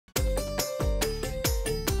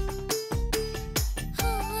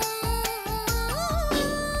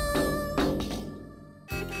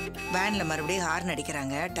வேன்ல மறுபடியும் ஹார்ன்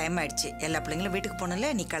அடிக்கிறாங்க. டைம் ஆயிடுச்சு. எல்லா பிள்ளைங்களும் வீட்டுக்கு போனல,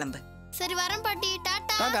 நீ கிளம்பு. சரி வரேன் பாட்டி.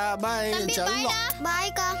 டாடா. Tata bye. செல்லம்.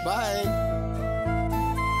 பாய் கா. பை.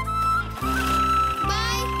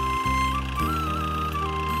 பாய்.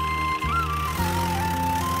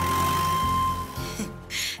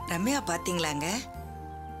 ரம்யா பாத்தீங்களாங்க?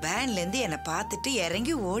 வேன்ல இருந்து என்ன பார்த்துட்டு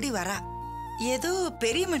இறங்கி ஓடி வரா. ஏதோ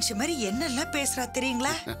பெரிய மனுஷன் மாதிரி என்னெல்லாம் பேசுறா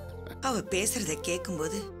தெரியுங்களா? அவ பேசுறத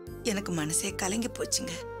கேட்கும்போது எனக்கு மனசே கலங்கி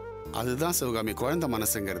போச்சுங்க. அதுதான் சிவகாமி குழந்தை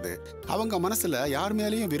மனசுங்கிறது. அவங்க மனசுல யார்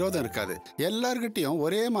மேலேயும் விரோதம் இருக்காது. எல்லார்கிட்டையும்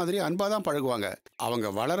ஒரே மாதிரி அன்பாதான் பழகுவாங்க. அவங்க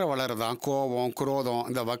வளர வளரதான் கோபம், குரோதம்,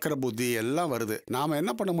 இந்த வக்கர புத்தி எல்லாம் வருது. நாம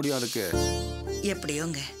என்ன பண்ண முடியும் அதுக்கு?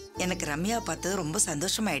 எப்படியோங்க, எனக்கு ரம்யா பார்த்தது ரொம்ப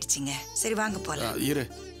சந்தோஷமாயிடுச்சுங்க. சரி வாங்க போலாம். இரு,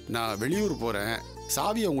 நான் வெளியூர் போறேன்.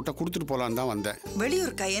 சாவியை உங்ககிட்ட கொடுத்துட்டு போலான்னு தான் வந்தேன்.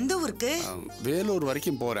 வெளியூருக்கா? எந்த ஊருக்கு? வேலூர்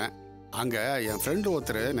வரைக்கும் போறேன். அங்க என் ஃப்ரெண்டு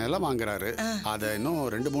ஒருத்தர் நிலம் வாங்குறாரு. அதை இன்னும்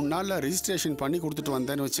 2-3 நாள்ல ரெஜிஸ்ட்ரேஷன் பண்ணி கொடுத்துட்டு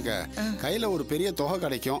வந்தேன்னு வச்சுக்க, கையில ஒரு பெரிய தொகை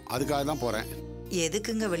கிடைக்கும். அதுக்காக தான் போறேன்.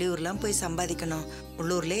 எதுக்குங்க வெளியூர்லாம் போய் சம்பாதிக்கணும்?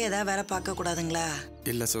 உள்ளூர்லயே ஏதாவது வேலை பார்க்க கூடாதுங்களா?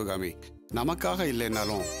 இல்ல சிவகாமி, நமக்காக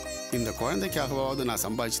இல்லைன்னாலும் இந்த குழந்தைக்காகவாவது நான்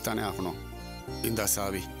சம்பாதிச்சு தானே ஆகணும். இந்த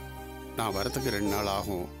சாவி, நான் வரத்துக்கு 2 நாள்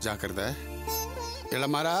ஆகும். ஜாக்கிரதை.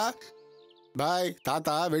 இளமாரா பாய்.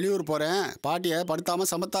 தாத்தா வெளியூர் போறேன். பாட்டிய படுத்தாம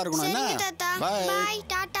சமத்தா இருக்கணும். என்ன? பாய்.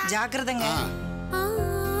 டாடா. ஜாக்கிரதைங்க.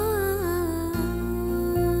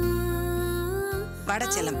 வட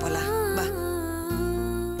செல்லம் போலாம். பா.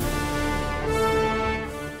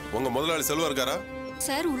 உங்க முதலாளி செல்வம் இருக்காரா?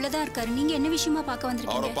 சார் உள்ளதா இருக்காரு. நீங்க என்ன விஷயமா பார்க்க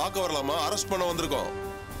வந்திருக்கீங்க? அவரை பார்க்க வரலாமா? அரெஸ்ட் பண்ண வந்திருக்கோம்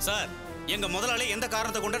சார். எங்க முதலாளி எந்த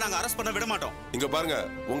காரணத்தை கொண்டு நாங்க அரெஸ்ட் பண்ண விட மாட்டோம். இங்க பாருங்க,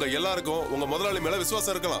 உங்க எல்லாருக்கும் உங்க முதலாளி மேல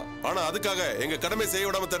விசுவாசம் இருக்கலாம். ஆனா அதுக்காக எங்க கடமை செய்ய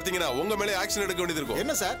விடாம தடுத்தீங்கன்னா உங்க மேலே ஆக்ஷன் எடுக்க வேண்டியது இருக்கும்.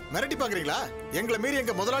 என்ன சார் மிரட்டி பாக்குறீங்களா? எங்களை மீறி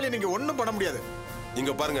எங்க முதலாளி நீங்க ஒண்ணும் பண்ண முடியாது.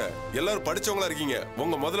 இங்க பாருங்க, எல்லாரும் படிச்சவங்களா இருக்கீங்க.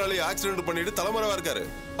 உங்க முதலாளி ஆக்சிடென்ட் பண்ணிட்டு தலைமறைவா இருக்காரு.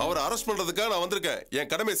 அவரை அரெஸ்ட் பண்றதுக்காக நான் வந்திருக்கேன்.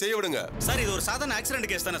 என் கடமை செய்ய விடுங்க. சார் இது ஒரு சாதாரண ஆக்சிடென்ட்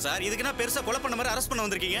கேஸ் தானே சார். இதுக்கு என்ன பெருசா கொலை பண்ண மாதிரி அரெஸ்ட் பண்ண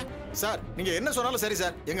வந்திருக்கீங்க? சார் நீங்க என்ன சொன்னாலும் சரி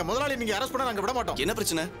சார். எங்க முதலாளி நீங்க அரெஸ்ட் பண்ண நாங்க விட மாட்டோம். என்ன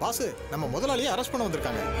பிரச்சனை? பாஸ், நம்ம முதலாளியை அரெஸ்ட் பண்ண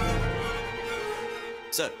வந்திருக்காங்க.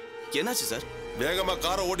 சார் என்னாச்சு சார்? வேகமா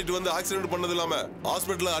காரை ஓட்டிட்டு வந்து ஆக்சிடென்ட் பண்ணது இல்லாம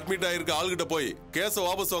ஹாஸ்பிடல்ல அட்மிட் ஆயிருக்க ஆள்கிட்ட போய் கேஸ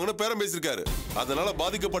வாபஸ் வாங்கன்னு பேரம் பேசிருக்காரு. அதனால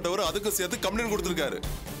பாதிக்கப்பட்டவர் அதுக்கும் சேர்த்து கம்ப்ளைண்ட் கொடுத்திருக்காரு.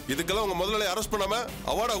 இதுக்கெல்லாம் உங்க முதலாளி அரெஸ்ட் பண்ணாம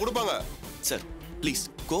அவார்டா கொடுப்பாங்க. சார் ப்ளீஸ்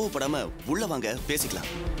கோவப்படாம உள்ள வாங்க, பேசிக்கலாம்.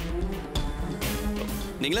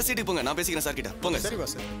 நீங்களா சீட்டுக்கு போங்க, நான் பேசிக்கிறேன் சார் கிட்ட. போங்க. சரி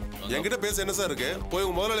பாஸ். என்கிட்ட பேச என்ன சார் இருக்கு? போய்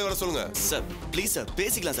உங்க முதலாளி வர சொல்லுங்க. சார் ப்ளீஸ் சார்,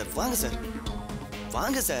 பேசிக்கலாம் சார். வாங்க சார்,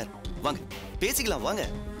 வாங்க சார், வாங்க பேசிக்கலாம். வாங்க.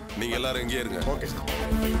 நீங்க எல்லாரும் எங்கேயே இருங்க. Okay sir.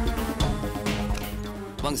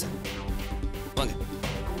 வாங்க சார், வாங்க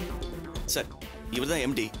சார். இவர்தான்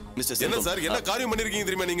எம்டி மிஸ்டர் செல்வம். என்ன சார், என்ன காரியம் பண்ணிருக்கீங்க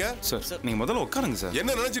தெரியுமா நீங்க? சார் நீங்க முதல்ல உட்காருங்க சார்.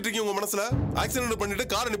 என்ன நினைச்சிட்டு இருக்கீங்க உங்க மனசுல? ஆக்சிடென்ட் பண்ணிட்டு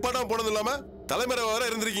காரை நிப்பாட்டாம போனது இல்லாம தலைமறை வர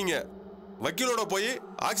இருந்திருக்கீங்க. வக்கீலோட போய்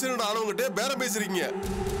ஆக்சிடென்ட் ஆனவங்கிட்ட பேரம் பேசிருக்கீங்க.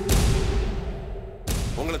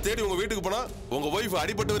 உங்களை தேடி உங்க வீட்டுக்கு போனா உங்க ஒய்ஃப்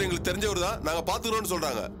அடிபட்டவர் எங்களுக்கு தெரிஞ்சவர் தான், நாங்க பாத்துக்கிறோம்னு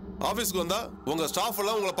சொல்றாங்க. ஆபீஸ்க்கு வந்தா உங்க ஸ்டாஃப்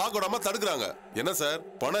எல்லாம் உங்களை பார்க்க விடாம தடுக்கிறாங்க. என்ன சார்,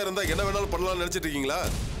 பணம் இருந்தா என்ன வேணாலும் பண்ணலாம்னு நினைச்சிட்டு இருக்கீங்களா?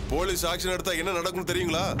 போலீஸ் ஆக்ஷன் எடுத்தா என்ன நடக்கும்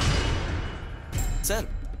தெரியுங்களா? சார்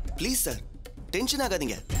ப்ளீஸ் சார், டென்ஷன்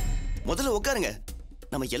ஆகாதீங்க. முதல்ல உட்காருங்க,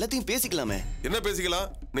 நம்ம எல்லாத்தையும் பேசிக்கலாமே. என்ன பேசிக்கலாம்?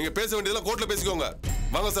 நீங்க பேச வேண்டியதெல்லாம் கோர்ட்ல பேசிக்கோங்க.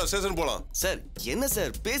 வாங்க சார், ஸ்டேஷன் போலாம். சார் என்ன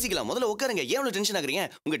சார் பேசிக்கலாம், முதல்ல உட்காருங்க. ஏன் இவ்வளவு டென்ஷன் ஆகுறீங்க?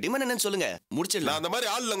 உங்க டிமாண்ட் என்னன்னு சொல்லுங்க, முடிச்சிடலாம். நான் அந்த மாதிரி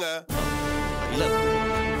ஆள் இல்லைங்க. இல்ல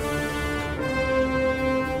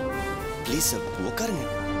ப்ளீஸ் சார் உட்காருங்க.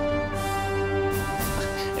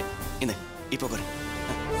 என்ன இப்போ உட்காரு.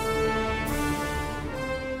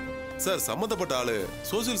 சார் சம்பந்தப்பட்ட ஆளு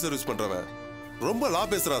சோசியல் சர்வீஸ் பண்றவன், ரொம்ப லா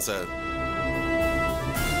பேசுறான் சார்.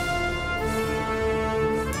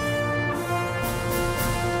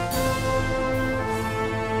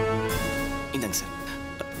 இந்தாங்க சார்,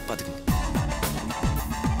 பாத்துக்கங்க.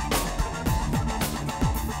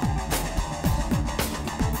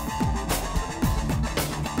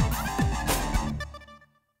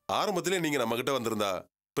 ஆரம்பத்திலே நீங்க நம்ம கிட்ட வந்திருந்தா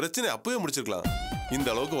பிரச்சனை அப்பவே முடிச்சிருக்கலாம். இந்த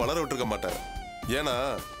அளவுக்கு வளர விட்டுருக்க மாட்டேன். ஏன்னா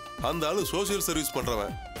அந்த ஆளு சோசியல் சர்வீஸ்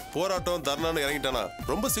பண்றவன். போராட்டம் தர்ணான்னு இறங்கிட்டானா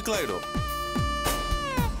ரொம்ப சிக்கலாயிடும்.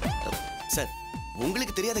 சார்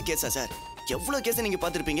உங்களுக்கு தெரியாத கேஸா சார்? எவ்வளவு கேஸ் நீங்க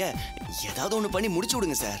பாத்திருப்பீங்க. ஏதாவது ஒண்ணு பண்ணி முடிச்சு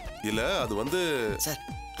விடுங்க சார். இல்ல அது வந்து சார்,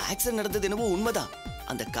 ஆக்சிடென்ட் நடந்தது என்னவோ உண்மைதான்.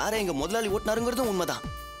 அந்த காரை எங்க முதலாளி ஓட்டினாருங்கிறதும் உண்மைதான்.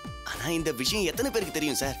 ஆனா இந்த விஷயம் எத்தனை பேருக்கு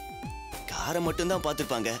தெரியும் சார்? காரை மட்டும்தான்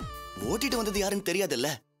பாத்திருப்பாங்க, ஓட்டிட்டு வந்தது யாருன்னு தெரியாதுல்ல.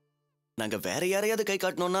 நாங்க வேற யாரையாவது கை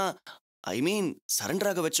காட்டணும்னா, ஐ மீன் சரண்டர்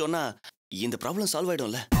ஆக வச்சோம்னா இந்த ப்ராப்ளம் சால்வ்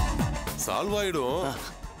ஆயிடும்ல. சால்வ் ஆயிடும்.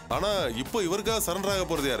 ஆனா இப்போ இவருக்காக சரண்டர் ஆக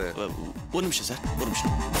போறது யாரு? ஒரு நிமிஷம் சார், ஒரு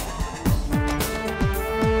நிமிஷம்.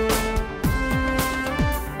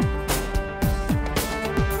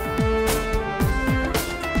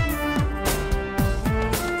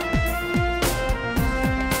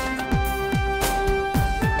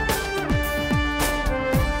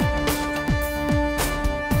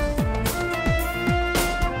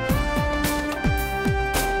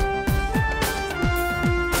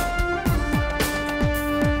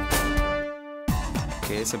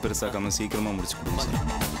 கேஸை பெருசாக்காம சீக்கிரமா முடிச்சு கொடுங்க சார்.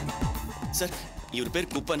 சார் இவர் பேர்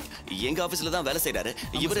குப்பன், எங்க ஆபீஸ்ல தான் வேலை செய்யறாரு.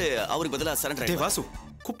 இவரு அவருக்கு பதிலா சரண்டர் டேய் வாசு,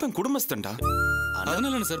 குப்பன் குடும்பஸ்தன்டா.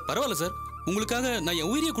 அதனால என்ன சார், பரவாயில்ல சார். உங்களுக்காக நான்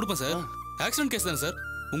என் உயிரியை கொடுப்பேன் சார். ஆக்சிடென்ட் கேஸ் தானே சார்.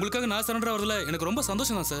 உங்களுக்காக நான் சரண்டர் ஆகிறதுல எனக்கு ரொம்ப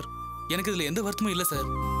சந்தோஷம் தான் சார். எனக்கு இதுல எந்த வருத்தமும் இல்லை சார்.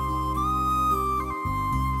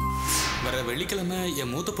 வர வெள்ளிக்கிழமை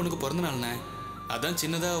என் மூத்த பொண்ணுக்கு பிறந்த நாள்ண்ணே. அதான்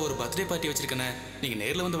சின்னதா ஒரு பர்த்டே பார்ட்டி வச்சிருக்கேண்ணே. நீங்க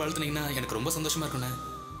நேரில் வந்து வாழ்த்துனீங்கன்னா எனக்கு ரொம்ப சந்தோஷமா இருக்குண்ணே.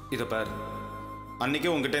 இதை பார், அன்னைக்கே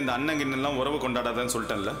உங்ககிட்ட இந்த அண்ணங்கின்னெல்லாம் உறவு கொண்டாடாதான்னு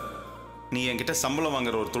சொல்லிட்டேன்ல. நீ என்கிட்ட சம்பளம்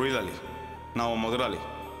வாங்குற ஒரு தொழிலாளி, நான் உன் முதலாளி.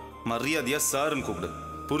 மரியாதையா சார்ன்னு கூப்பிடு,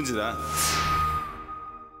 புரிஞ்சுதா?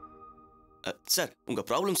 சார் உங்க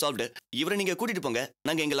ப்ராப்ளம் சால்வ்டு. இவரை நீங்க கூட்டிட்டு போங்க,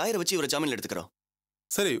 நாங்க எங்க லாயரை வச்சு இவரை ஜாமீன்ல எடுத்துக்கிறோம்.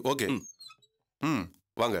 சரி, ஓகே.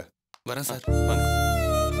 வாங்க. வரேன் சார். வாங்க.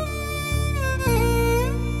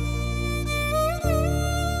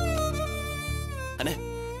 அண்ணே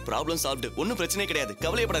ப்ராப்ளம் சால்வ்டு, ஒன்றும் பிரச்சனை கிடையாது,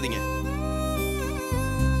 கவலையப்படாதீங்க.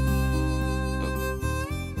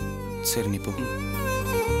 சரி நீ போ.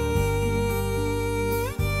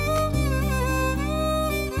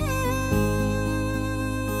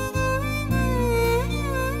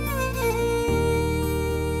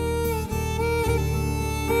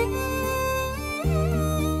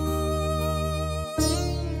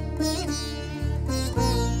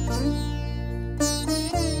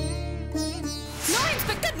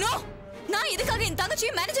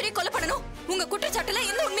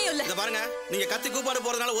 நீங்க கத்தி கூப்பாடு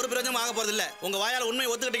போறதுனால ஒரு பிரயோஜனம் ஆக போறது இல்ல. உங்க வாயால உண்மையை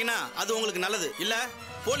ஒத்துக்கிட்டீங்கன்னா அது உங்களுக்கு நல்லது. இல்ல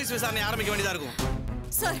போலீஸ் விசாரணை ஆரம்பிக்க வேண்டியதா இருக்கும்.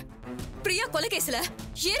 சார், பிரியா கொலை கேஸ்ல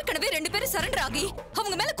ஏற்கனவே 2 பேரும் சரண்டர் ஆகி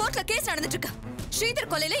அவங்க மேல கோர்ட்ல கேஸ் நடந்துட்டு இருக்கு. ஸ்ரீதர்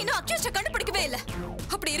கொலையில இன்னும் அக்யூஸ்ட கண்டுபிடிக்கவே இல்ல.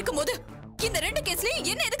 அப்படி இருக்கும்போது இந்த 2 கேஸ்லயும்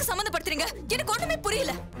என்ன எதுக்கு சம்பந்தப்படுத்துறீங்க? எனக்கு ஒண்ணுமே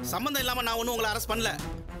புரியல. சம்பந்தம் இல்லாம நான் ஒண்ணும் உங்களை அரெஸ்ட் பண்ணல.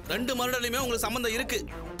 2 மர்டர்லயுமே உங்களுக்கு சம்பந்தம் இருக்கு.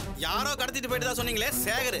 யாரோ கடத்திட்டு போயிட்டு தான் சொன்னீங்களே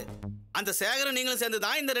சேகர், அந்த சேகரும் நீங்களும் சேர்ந்து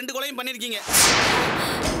தான் இந்த 2 கொலையும் பண்ணிருக்கீங்க.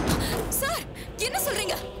 சார் என்ன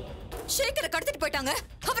சொல்றீங்க? சேகரை கடத்திட்டு போயிட்டாங்க,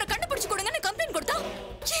 அவரை கண்டுபிடிச்சு கொடுங்கன்னு கம்ப்ளைண்ட் கொடுத்தா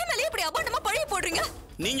ஏன் மேலே இப்படி அபாண்டமா பழிய போடுறீங்க?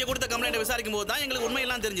 நீங்க கொடுத்த கம்ப்ளைண்ட் விசாரிக்கும் போது தான் எங்களுக்கு உண்மை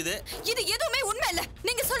எல்லாம் தெரிஞ்சது. இது எதுவுமே உண்மை இல்ல.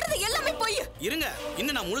 நீங்க சொல்றது எல்லாமே பொய். இருங்க,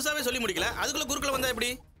 இன்னும் நான் முழுசாவே சொல்லி முடிக்கல. அதுக்குள்ள குறுக்குல வந்தா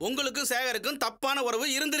எப்படி? உங்களுக்கும் சேகருக்கும் தப்பான உறவு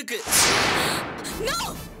இருந்திருக்கு. நோ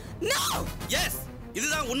நோ எஸ்,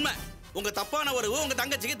 இதுதான் உண்மை. உங்க தப்பான உறவு உங்க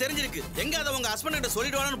தங்கச்சிக்கு தெரிஞ்சிருக்கு. எங்க அதை உங்க ஹஸ்பண்ட் கிட்ட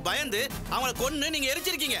சொல்லிடுவானு பயந்து அவங்களை கொன்னு நீங்க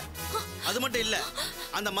எரிச்சிருக்கீங்க. அது மட்டும் இல்ல,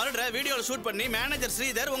 அந்த மர்டரை வீடியோல ஷூட் பண்ணி மேனேஜர்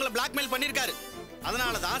ஸ்ரீதர் உங்களை பிளாக்மெயில் பண்ணிருக்காரு.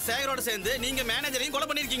 அதனால தான் சேகரோட சேர்ந்து நீங்க மேனேஜரையும் கொலை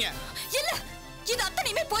பண்ணிருக்கீங்க. இல்ல, இது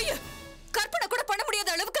அத்தனையுமே பொய். கற்பனை கூட பண்ண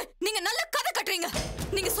முடியாத அளவுக்கு நீங்க நல்ல கதை கட்டுறீங்க.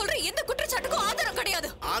 நீங்க சொல்ற எந்த குற்றச்சாட்டுக்கும் ஆதாரம் கிடையாது.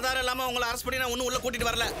 ஆதாரம் இல்லாம உங்களை அரெஸ்ட் பண்ணி நான் ஒண்ணும் உள்ள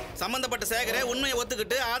கூட்டிட்டு வரல. சம்பந்தப்பட்ட சேகரே உண்மையை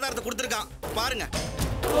ஒத்துக்கிட்டு ஆதாரத்தை கொடுத்திருக்கான். பாருங்க.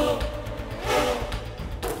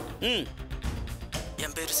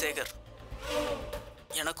 என் பேர் சேகர்.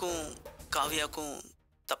 எனக்கும் காவியாக்கும்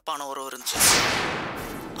தப்பான உறவு இருந்துச்சு.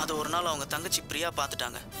 அது ஒரு நாள் அவங்க தங்கச்சி பிரியா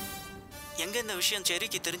பார்த்துட்டாங்க. எங்க இந்த விஷயம்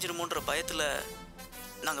செரிக்கு தெரிஞ்சிருமோன்ற பயத்துல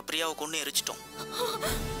நாங்க பிரியாவை கொண்டு எரிச்சிட்டோம்.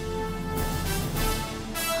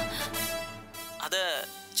 அத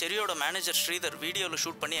செரியோட மேனேஜர் ஸ்ரீதர் வீடியோல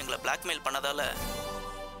ஷூட் பண்ணி எங்களை பிளாக்மெயில் பண்ணதால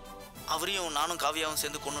அவரையும் நானும் காவியாவும்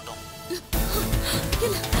சேர்ந்து கொன்னுட்டோம்.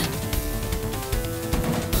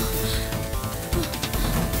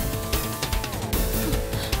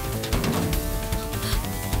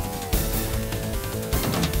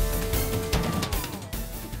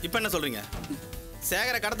 இப்ப என்ன சொல்றீங்க?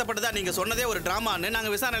 சேகரை கடத்தப்பட்டதா நீங்க சொன்னதே ஒரு டிராமான்னு நாங்க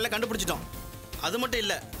விசாரணையில கண்டுபிடிச்சிட்டோம். அது மட்டும்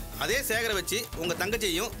இல்ல, அதே சேகரை வச்சு உங்க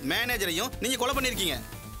தங்கச்சியையும் மேனேஜரையும் நீங்க கொலை பண்ணிருக்கீங்க.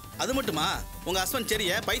 அது மட்டுமா, உங்க ஹஸ்பண்ட்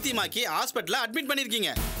செரிய பைத்தியமாக்கி ஹாஸ்பிட்டல்ல அட்மிட்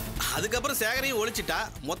பண்ணிருக்கீங்க. அதுக்கப்புறம் சேகரையும் ஒழிச்சிட்டா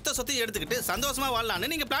மொத்த சொத்தையும் எடுத்துக்கிட்டு சந்தோஷமா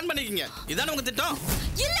வாழலாம்னு நீங்க பிளான் பண்ணிருக்கீங்க. இதானே உங்க திட்டம்?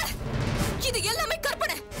 இல்ல, இது எல்லாமே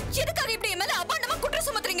கற்பனை. எதுக்காக இப்படி என் மேல அபாண்டமா குற்றம்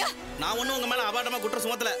சுமத்துறீங்க? நான் ஒண்ணும் உங்க மேல அபாண்டமா குற்றம்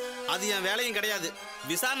சுமத்தல. அது என் வேலையும் கிடையாது.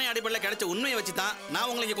 விசாரணை அடிப்படையில் கிடைச்ச உண்மையை வச்சு தான் நான்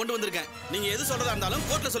உங்களை இங்க கொண்டு வந்திருக்கேன். நீங்க எது சொல்றதா இருந்தாலும்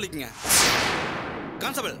கோர்ட்ல சொல்லிக்கங்க.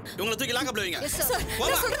 கான்ஸ்டபிள், இவங்களை தூக்கி லாக்அப்ல வைங்க. சார்,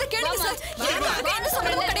 நான் சொல்றத கேளுங்க சார். எனக்கு எந்த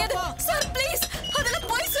சம்பந்தமும் கிடையாது. சார் ப்ளீஸ், அதெல்லாம்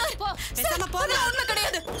போய் சார். சார் போலாம், உண்மை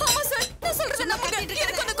கிடையாது. ஆமா சார், நான் சொல்றத நம்புங்க.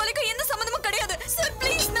 எனக்கு அந்த கொலைக்கு எந்த சம்பந்தமும் கிடையாது. சார்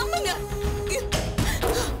ப்ளீஸ் நம்புங்க.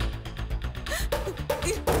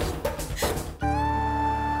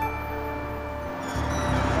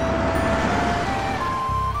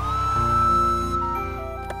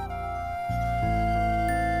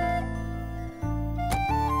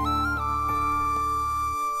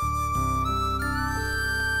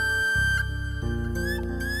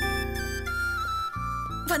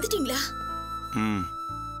 வந்துட்டீங்களா?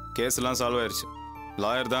 கேஸ்லாம் சால்வ் ஆயிடுச்சு.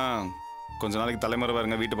 லாயர் தான் கொஞ்ச நாளைக்கு தலைமுறை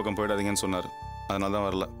வருங்க, வீட்டு பக்கம் போயிடாதீங்கன்னு சொன்னார். அதனால தான்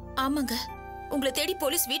வரல. ஆமாங்க, உங்களை தேடி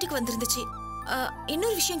போலீஸ் வீட்டுக்கு வந்திருந்துச்சு.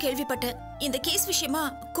 இன்னொரு விஷயம் கேள்விப்பட்டேன். இந்த கேஸ் விஷயமா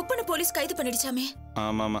குப்பன போலீஸ் கைது பண்ணிடுச்சாமே.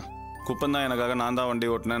 ஆமாமா, குப்பன் தான் எனக்காக நான் தான் வண்டி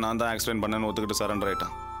ஓட்டினேன், நான் தான் ஆக்சிடென்ட் பண்ணேன்னு ஒத்துக்கிட்டு சரண்டர்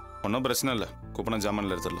ஆயிட்டான். ஒன்றும் பிரச்சனை இல்லை, குப்பனை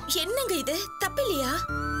ஜாமீன்ல எடுத்துடலாம். என்னங்க இது தப்பு இல்லையா?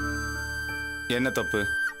 என்ன தப்பு?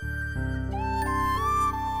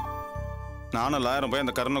 நானும் லாயரும் போய்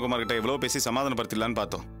அந்த கருணகுமார் கிட்ட எவ்வளோ பேசி சமாதானப்படுத்திடலான்னு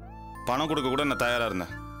பார்த்தோம். பணம் கொடுக்க கூட நான் தயாராக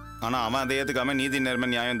இருந்தேன். ஆனால் அவன் அதை ஏற்றுக்காம நீதி நேர்மை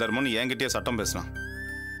நியாயம் தர்மம்னு என்கிட்டயே சட்டம் பேசினான்.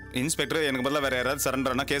 இன்ஸ்பெக்டர் எனக்கு பதிலாக வேற யாராவது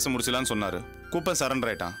சரண்டர் ஆனால் கேஸ் முடிச்சலான்னு சொன்னார். குப்பன்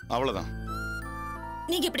சரண்டர் ஆயிட்டான், அவ்வளோதான்.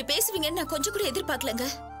 நீங்க இப்படி பேசுவீங்கன்னு நான் கொஞ்சம் கூட எதிர்பார்க்கலங்க.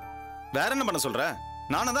 வேற என்ன பண்ண சொல்ற?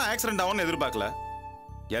 நானும் தான் ஆக்சிடென்ட் ஆகும்னு எதிர்பார்க்கல.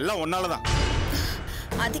 எல்லாம் ஒன்னாலதான்.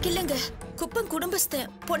 அதுக்கு இல்லங்க, குப்பம் குடும்பஸ்த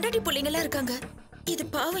பொண்டாட்டி பிள்ளைங்களா இருக்காங்க. இது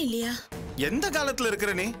பாவம் இல்லையா? எந்த காலத்துல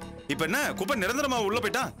இருக்கிற நீ? இப்ப என்ன குப்பன் நிரந்தரமா உள்ள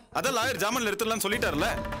போயிட்டா? அதான் லாயர் ஜாமீன்ல எடுத்துடலாம்னு சொல்லிட்டார்ல.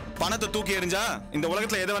 பணத்தை தூக்கி எறிஞ்சா இந்த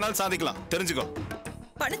உலகத்துல எதை வேணாலும் சாதிக்கலாம், தெரிஞ்சுக்கோ.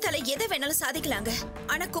 பணத்தால எதை வேணாலும் சாதிக்கலாங்க.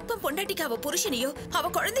 ஆனா குப்பம் பொண்டாட்டிக்கு அவ புருஷனையோ அவ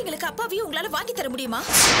குழந்தைங்களுக்கு அப்பாவையும் உங்களால வாங்கி தர முடியுமா?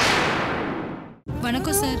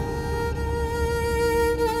 வணக்கம் சார்.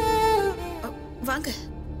 வாங்க.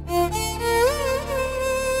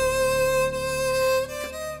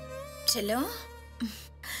 செல்லம்,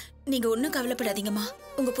 நீங்க ஒன்னும் கவலைப்படாதீங்கம்மா.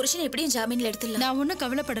 உங்க புருஷனை எப்படியும் ஜாமீன்ல எடுத்துடலாம். நான் ஒன்னும்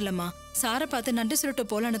கவலைப்படலம்மா. சாரை பார்த்து நன்றி சொல்லிட்டு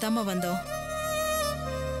போலான்னு தாம்மா வந்தோம்.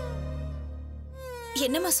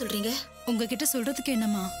 என்னம்மா சொல்றீங்க? உங்ககிட்ட சொல்றதுக்கு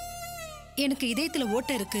என்னம்மா, எனக்கு இதயத்துல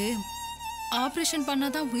ஓட்டை இருக்கு, ஆபரேஷன்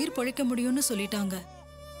பண்ணாதான் உயிர் பொழைக்க முடியும்னு சொல்லிட்டாங்க.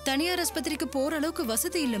 தனியார் ஆஸ்பத்திரிக்கு போற அளவுக்கு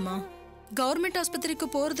வசதி இல்லம்மா. கவர்மெண்ட் ஆஸ்பத்திரிக்கு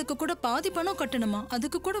போறதுக்கு கூட பாதி பணம் கட்டணுமா,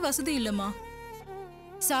 அதுக்கு கூட வசதி இல்லம்மா.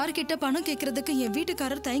 சார் கிட்ட பணம் கேட்கறதுக்கு என்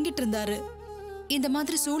வீட்டுக்காரர் தயங்கிட்டு இருந்தாரு. இந்த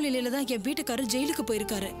மாதிரி சூழ்நிலையில தான் என் வீட்டுக்காரர் ஜெயிலுக்கு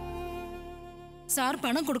போயிருக்காரு. சார்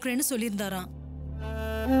பணம் கொடுக்கறேன்னு சொல்லியிருந்தாராம்.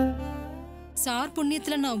 சார்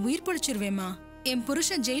புண்ணியத்துல நான் உயிர் பொழைச்சிருவேம்மா. என்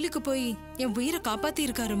புருஷன் ஜெயிலுக்கு போய் என் உயிரை காப்பாத்தி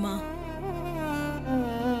இருக்காருமா.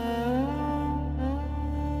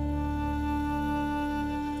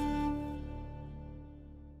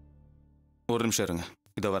 ஒரு நிமிஷம் இருங்க,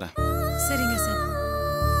 இதோ வரேன். சரிங்க சார்.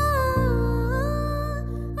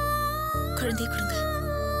 குழந்தை கொடுங்க.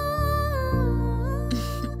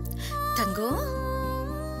 தங்கம்,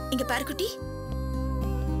 இங்க பாரு குட்டி.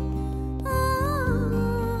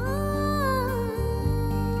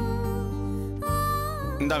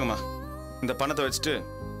 இந்தாங்கம்மா, இந்த பணத்தை வச்சுட்டு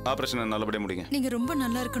ஆபரேஷன் நல்லபடியா முடிங்க. நீங்க ரொம்ப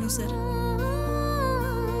நல்லா இருக்கணும் சார்.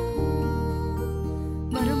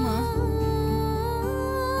 வருமா?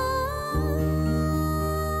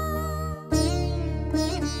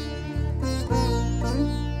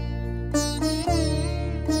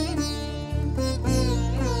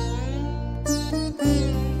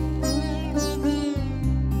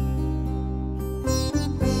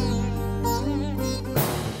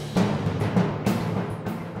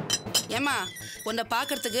 ஏமா, உன்னை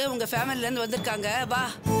பாக்குறதுக்கு உங்க ஃபேமிலில இருந்து வந்திருக்காங்க, வா.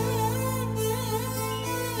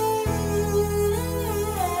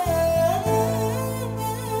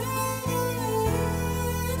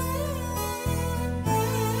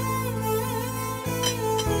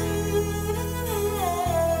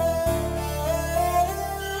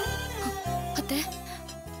 அத்தை,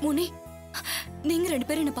 முனி, நீங்க ரெண்டு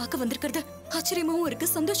பேரும் என்ன பார்க்க வந்திருக்கிறது ஆச்சரியமாவும் இருக்கு,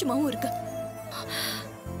 சந்தோஷமாவும் இருக்கு.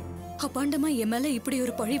 அப்பாண்டமா என் மேல இப்படி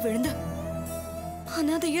ஒரு பழி விழுந்த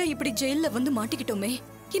அனாதையா இப்படி ஜெயில வந்து மாட்டிக்கிட்டோமே,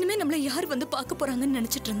 இனிமே நம்மள யார் வந்து பார்க்க போறாங்கன்னு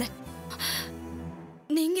நினைச்சிட்டு இருந்தேன்.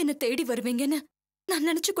 நீங்க என்ன தேடி வருவீங்கன்னு நான்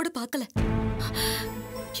நினைச்சு கூட பார்க்கல.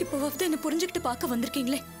 இப்போவாவது என்ன புரிஞ்சுக்கிட்டு பார்க்க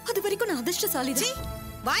வந்திருக்கீங்களே, அது வரைக்கும் நான் அதிர்ஷ்டசாலிதான்.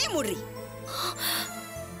 வாய மூடுறி.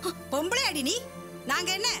 பொம்பளை அடி நீ.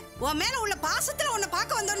 நாங்க என்ன உன் மேல உள்ள பாசத்துல உன்னை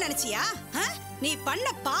பார்க்க வந்தோம்னு நினைச்சியா? நீ பண்ண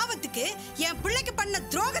பாவத்துக்கு, என் பிள்ளைக்கு பண்ண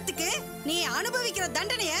துரோகத்துக்கு நீ அனுபவிக்கிற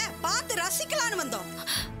தண்டனைய பார்த்து ரசிக்கலான்னு வந்தோம்.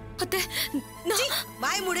 அத்தை,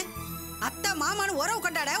 வாய மூடு. அத்தை மாமான்னு உறவு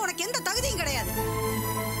கொண்டாட உனக்கு எந்த தகுதியும் கிடையாது.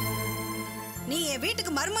 நீ என்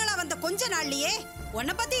வீட்டுக்கு மருமகளா வந்த கொஞ்ச நாள்லயே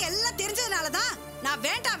உன்னை பத்தி எல்லாம் தெரிஞ்சதுனாலதான் நான்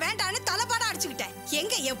வேண்டாம் வேண்டான்னு தலைப்பாட அடிச்சுக்கிட்டேன்.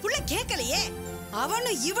 எங்க என் புள்ள கேட்கலையே.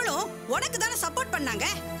 அவனும் இவளும் உனக்கு தானே சப்போர்ட் பண்ணாங்க.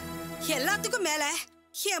 எல்லாத்துக்கும் மேல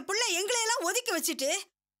என் புள்ள எங்களையெல்லாம் ஒதுக்கி வச்சுட்டு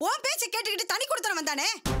உன் பேச்ச கேட்டுக்கிட்டு தனி கொடுத்தன வந்தானே,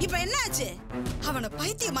 இப்ப என்ன ஆச்சு? அவனை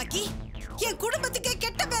பைத்தியமாக்கி என் குடும்பத்துக்கே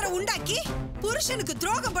கெட்ட பேரை உண்டாக்கி புருஷனுக்கு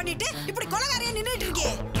துரோகம் பண்ணிட்டு இப்படி கொலகாரியா நின்னுட்டு இருக்கே.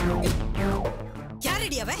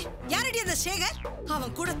 யாரடி அவன்? யாரடி அந்த சேகர்?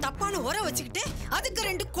 அவன் கூட தப்பான உறவு வச்சுக்கிட்டு அதுக்கு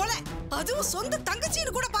 2 கொலை, அதுவும் சொந்த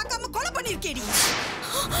தங்கச்சின்னு கூட பார்க்காம கொலை பண்ணிருக்கேடி.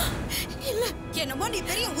 இல்ல, என்னமோ நீ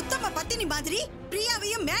பெரிய உத்தம பத்தினி மாதிரி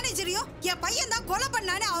பிரியாவையும் மேனேஜரையும் என் பையன் தான் கொலை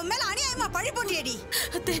பண்ணானே அவன் மேல அநியாயமா பழி போட்டியடி.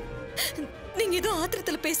 அத்தை, நீங்க ஏதோ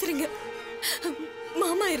ஆத்திரத்துல பேசுறீங்க.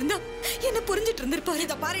 மாமா இருந்தா என்ன புரிஞ்சிட்டு இருந்திருப்பாரு.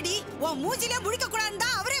 இத பாருடி, உன் மூஞ்சிலே முழிக்க கூடாதுன்னு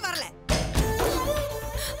தான் அவரே வரல.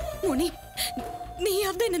 முனி,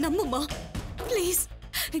 நீயாவது என்ன நம்புமா ப்ளீஸ்.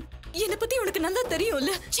 என்ன பத்தி உனக்கு நல்லா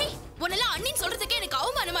தெரியும்ல. சீ, உன்னெல்லாம் அண்ணின்னு சொல்றதுக்கே எனக்கு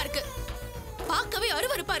அவமானமா இருக்கு. பார்க்கவே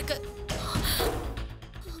அருவருப்பா இருக்கு.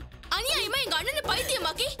 அநியாயமா எங்க அண்ணனை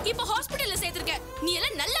பைத்தியமாக்கி இப்ப ஹாஸ்பிடல்ல சேர்த்திருக்க. நீ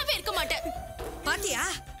எல்லாம் நல்லாவே இருக்க மாட்ட. பாத்தியா,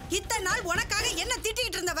 இத்தனை நாள் உனக்காக என்ன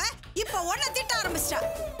திட்டிட்டு இருந்தவ இப்ப உன்னை திட்ட ஆரம்பிச்சிட்டா.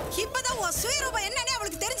 இப்பதான் உன் சுயரூபம் என்னன்னு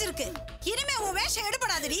அவளுக்கு தெரிஞ்சிருக்கு. இனிமே உன் வேஷம்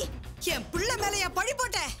எடுபடாதடி. என் புள்ள மேல என் பழி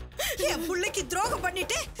போட்ட. என் புள்ளைக்கு துரோகம்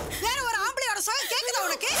பண்ணிட்டு வேற ஒரு ஆம்பளையோட சோகம் கேக்குதா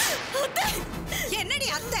உனக்கு? என்னடி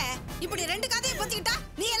அத்தை, இப்படி ரெண்டு கதையை பத்திக்கிட்டா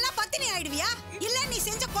நீ எல்லாம் பத்தினி ஆயிடுவியா? இல்ல நீ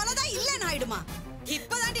செஞ்ச கொலைதான் இல்லன்னு ஆயிடுமா?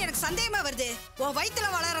 இப்பதாண்டி எனக்கு சந்தேகமா வருது. உன் வயித்துல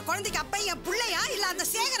வளர குழந்தைக்கு அப்ப என் புள்ளையா இல்ல அந்த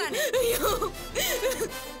சேகரான்?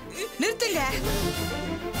 நிறுத்துங்க.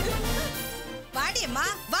 வாடி அம்மா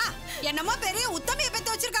வா. என்னமோ பெரிய உத்தமைய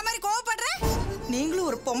பெத்து வச்சிருக்க மாதிரி கோவப்படுற. நீங்களும்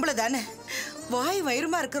ஒரு பொம்பளை தானே, வாய்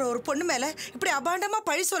வயிறுமா இருக்கிற ஒரு பொண்ணு மேல இப்படி அபாண்டமா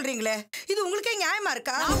பழி சொல்றீங்களே, இது உங்களுக்கே நியாயமா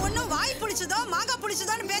இருக்கா? நான் ஒண்ணும் வாய் புளிச்சதோ மாங்காய்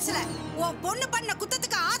புளிச்சதோன்னு பேசல. உன் பொண்ணு பண்ண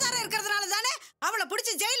குத்தத்துக்கு ஆதாரம் இருக்கிறதுனால தானே அவளை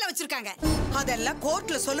பிடிச்சி ஜெயில வச்சிருக்காங்க. அதெல்லாம்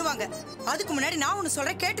கோர்ட்ல சொல்லுவாங்க. அதுக்கு முன்னாடி நான் ஒண்ணு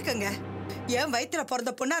சொல்றேன், கேட்டுக்கங்க. என் வயித்துல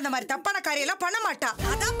பிறந்த பொண்ணு அந்த மாதிரி தப்பான காரியெல்லாம் பண்ண மாட்டா.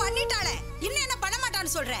 அதான் பண்ணிட்டாளே, இன்னும் என்ன பண்ண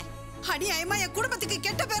மாட்டான்னு சொல்றேன். அநியாயமா என் குடும்பத்துக்கு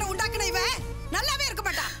கெட்ட பேரை உண்டாக்குன இவ நல்லாவே இருக்க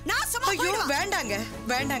மாட்டா. நான் ஐயோ வேண்டாங்க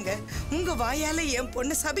வேண்டாங்க, உங்க வாயால என்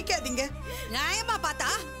பொண்ணு சபிக்காதீங்க. நியாயமா பார்த்தா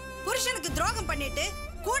புருஷனுக்கு துரோகம் பண்ணிட்டு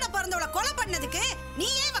கூட பிறந்தவளை கொலை பண்ணதுக்கு நீ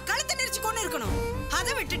ஏன் இவ கழுத்தை நெரிச்சு கொண்டு இருக்கணும்?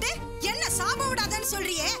 அதை விட்டுட்டு என்ன சாப விடாதன்னு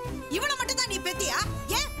சொல்றியே, இவளை மட்டும்